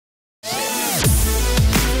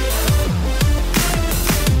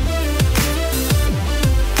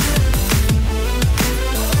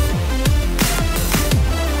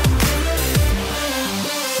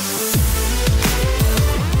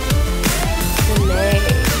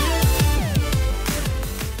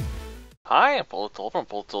Hi, I'm Politol from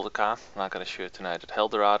Politol.com. I'm not going to show you tonight that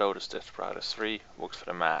Helldorado, this Desperados 3, works for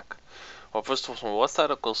the Mac. Well, first of all, what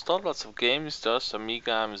title could start lots of games, does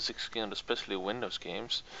Amiga and Zixki, and especially Windows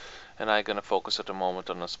games. And I'm going to focus at the moment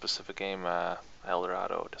on a specific game,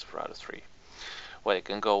 Helldorado, Desperados 3. Well, you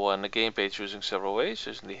can go on the game page using several ways,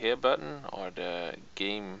 using the here button, or the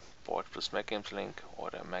game port plus Mac games link,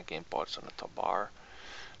 or the Mac game ports on the top bar.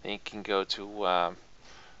 Then you can go to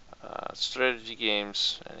strategy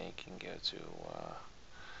games, and you can go to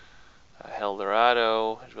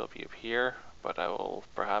Helldorado. It will be up here, but I will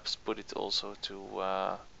perhaps put it also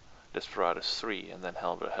to Desperados 3 and then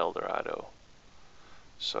Helldorado.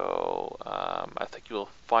 So I think you will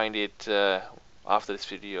find it after this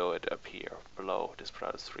video up here below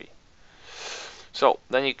Desperados 3. So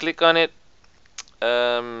then you click on it.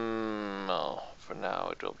 Well, for now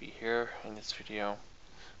it will be here in this video,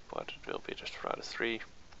 but it will be Desperados 3.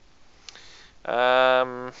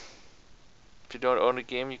 If you don't own the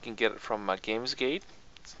game, you can get it from Gamesgate.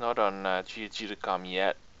 It's not on GOG.com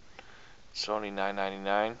yet. It's only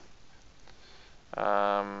 $9.99.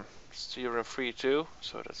 It's free too,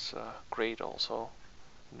 so that's great also.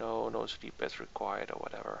 No CD pads required or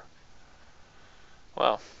whatever.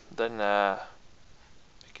 Well, then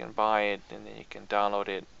you can buy it and then you can download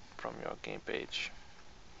it from your game page.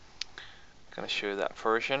 I'm gonna show you that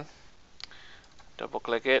version. Double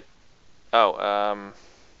click it. Oh,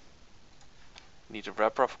 need a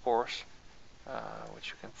wrapper, of course, which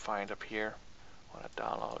you can find up here on the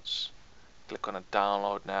downloads. Click on the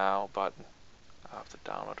download now button. After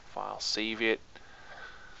download the file, save it.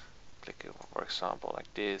 Click it, for example,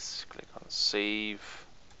 like this. Click on save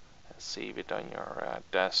and save it on your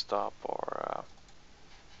desktop or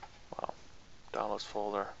well, downloads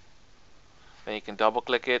folder. Then you can double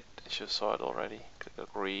click it. As you saw it already. Click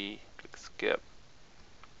agree. Click skip.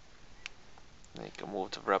 Then you can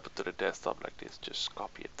move the wrapper to the desktop like this. Just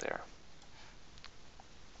copy it there.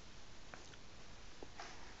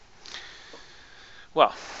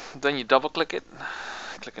 Well, then you double click it.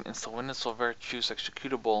 Click on install Windows software, choose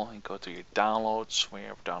executable, and go to your downloads where you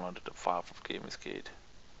have downloaded the file from Gamesgate.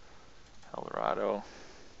 Helldorado.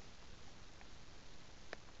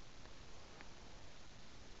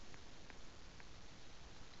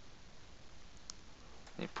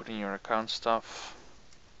 You put in your account stuff.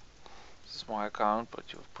 This is my account, but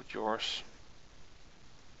you'll put yours.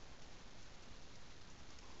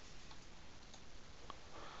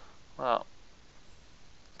 Well,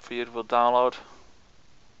 for you it will download.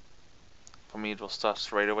 For me it will start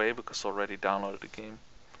straight away because I already downloaded the game.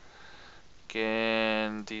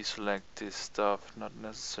 Can deselect this stuff, not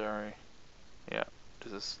necessary. Yeah,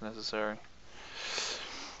 this is necessary.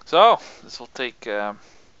 So, this will take a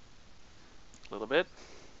little bit.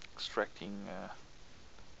 Extracting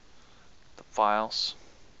the files.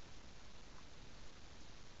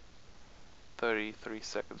 33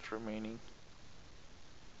 seconds remaining.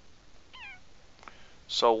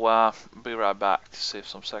 So be right back to save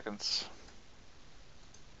some seconds.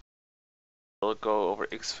 We'll go over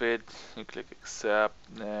Xvid. You click accept,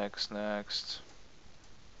 next.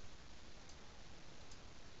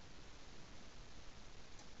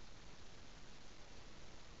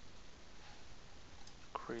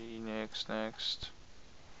 Agree, next.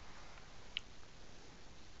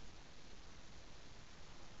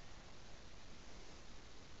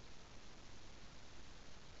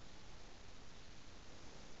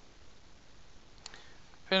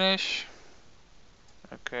 Finish.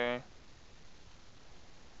 Okay.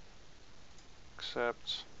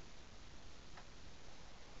 Accept.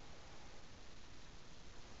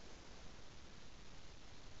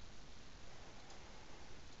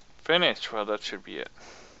 Finished. Well, that should be it.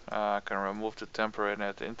 I can remove the temporary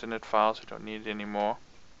net internet files. You don't need it anymore.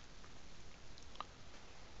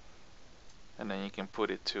 And then you can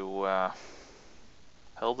put it to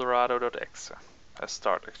Helldorado.exe as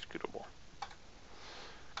start executable.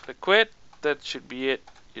 Click quit. That should be it.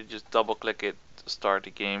 You just double click it to start the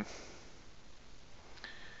game.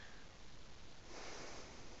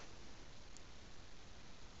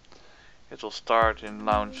 It will start in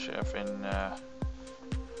launch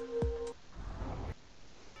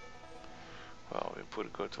well, we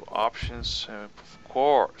go to options. Of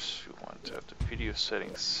course, you want to have the video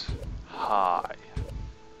settings high.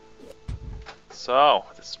 So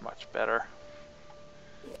this is much better.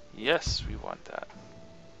 Yes, we want that.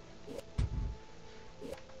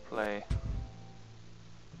 Play.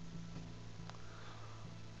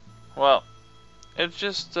 Well, it's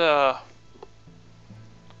just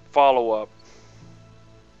follow up.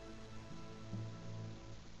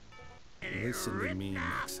 Listen to me,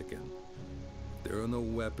 Mexican. There are no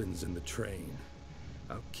weapons in the train.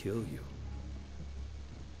 I'll kill you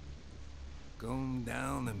Calm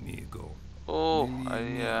down, amigo. Oh, Believe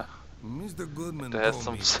me, Mr. Goodman they had told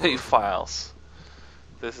some me save personally. files.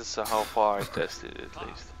 This is how far I tested it, at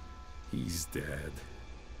least. He's dead.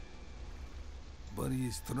 But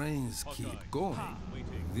his trains keep going.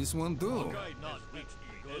 This one too.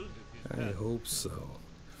 I hope so,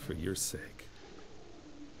 for your sake.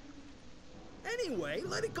 Anyway,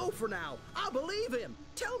 let it go for now. I believe him.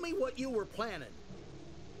 Tell me what you were planning.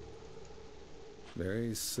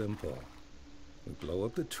 Very simple. We blow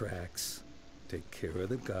up the tracks, take care of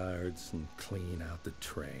the guards, and clean out the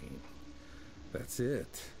train. That's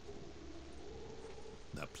it.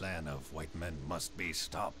 The plan of white men must be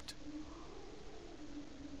stopped.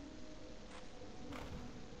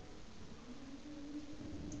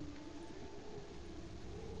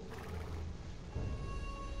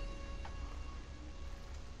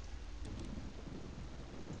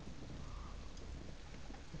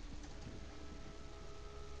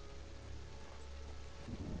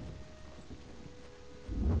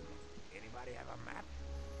 Anybody have a map?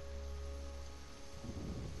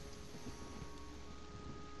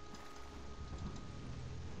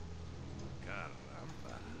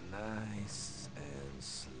 Caramba. Nice and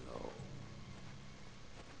slow.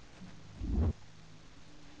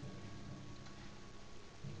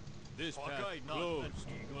 This path closed.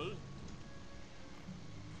 Eagle.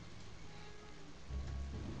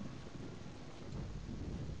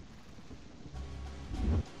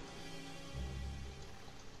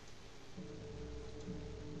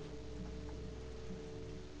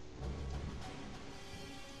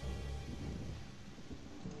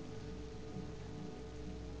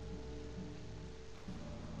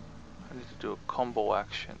 I need to do a combo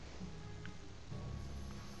action.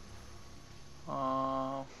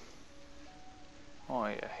 Oh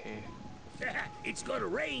yeah, here. It's gonna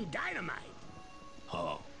rain dynamite.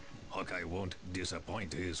 Oh, Hawkeye won't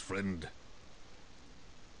disappoint his friend.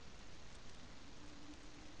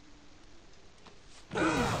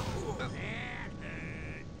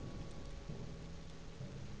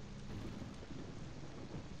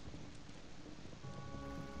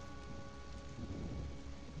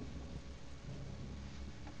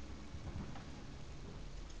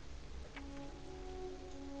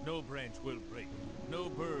 No branch will break. No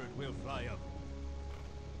bird will fly up.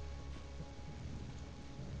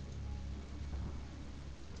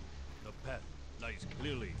 The path lies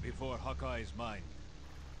clearly before Hawkeye's mind.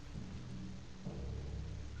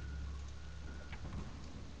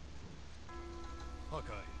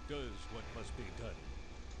 Hawkeye does what must be done.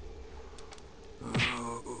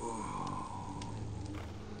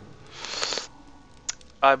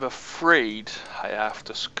 I'm afraid I have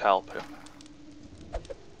to scalp him.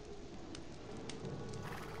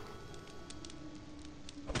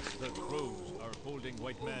 The crows are holding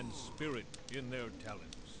white man's spirit in their talons.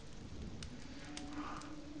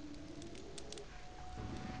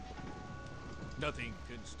 Nothing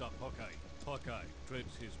can stop Hawkeye. Hawkeye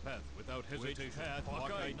treads his path without hesitation. Which path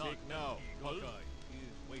Hawkeye take now? Hawkeye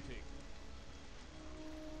is waiting.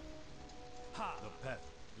 The path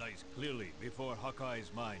lies clearly before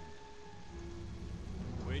Hawkeye's mind.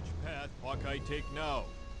 Which path Hawkeye take now?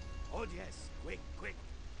 Oh yes, quick, quick.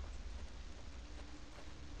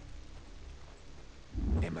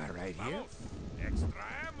 Am I right here? Vamos. Extra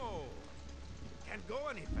ammo. Can't go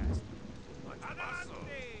any faster.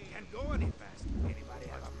 Adelante. Can't go any faster. Anybody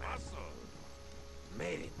have a map? Paso.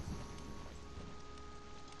 Made it.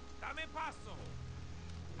 Dame paso.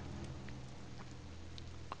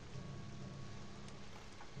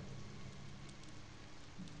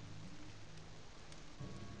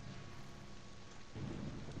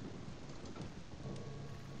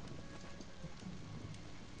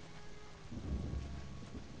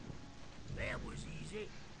 That was easy.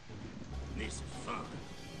 This is fun.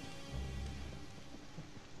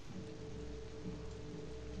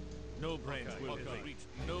 No branch will reach.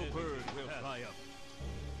 No bird will fly up.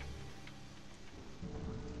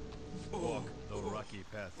 Walk the rocky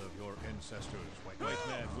path of your ancestors. White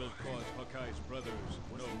man will cause Hawkeye's brothers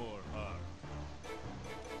no more harm.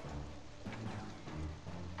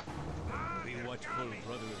 Be watchful,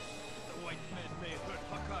 brothers. The white men may hurt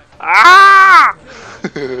Hawkeye. Ah!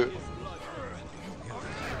 His blood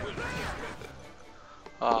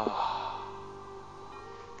Ah.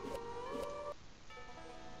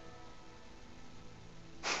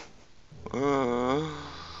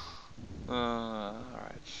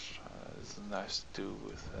 Alright. This is nice to do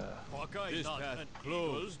with. Hawkeye this path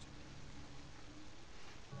closed.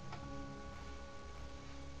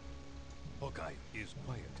 Hawkeye is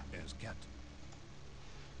quiet as cat.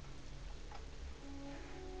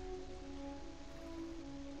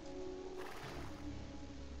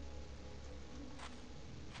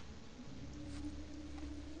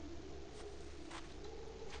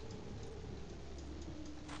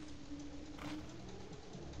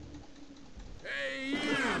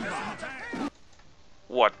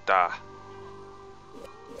 What the?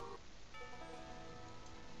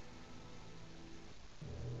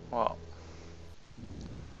 Well,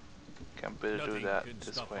 can better do Nothing that can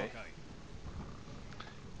this stop way.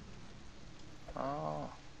 Hawkeye. Oh,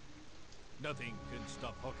 Nothing can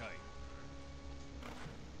stop Hawkeye.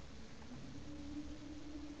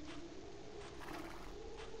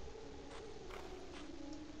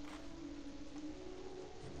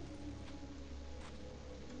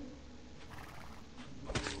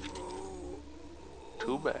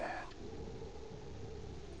 too bad.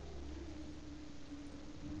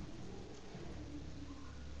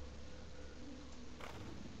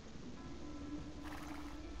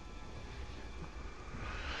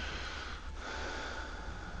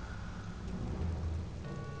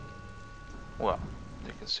 Well,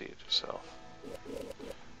 you can see it yourself.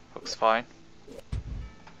 Looks fine.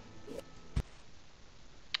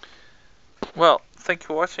 Well, thank you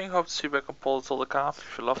for watching. Hope to see you back on Portingkit.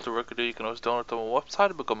 If you love the work I do, you can always donate to my website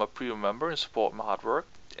and become a premium member and support my hard work.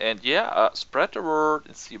 And yeah, spread the word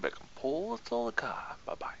and see you back on Portingkit.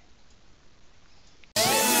 Bye bye.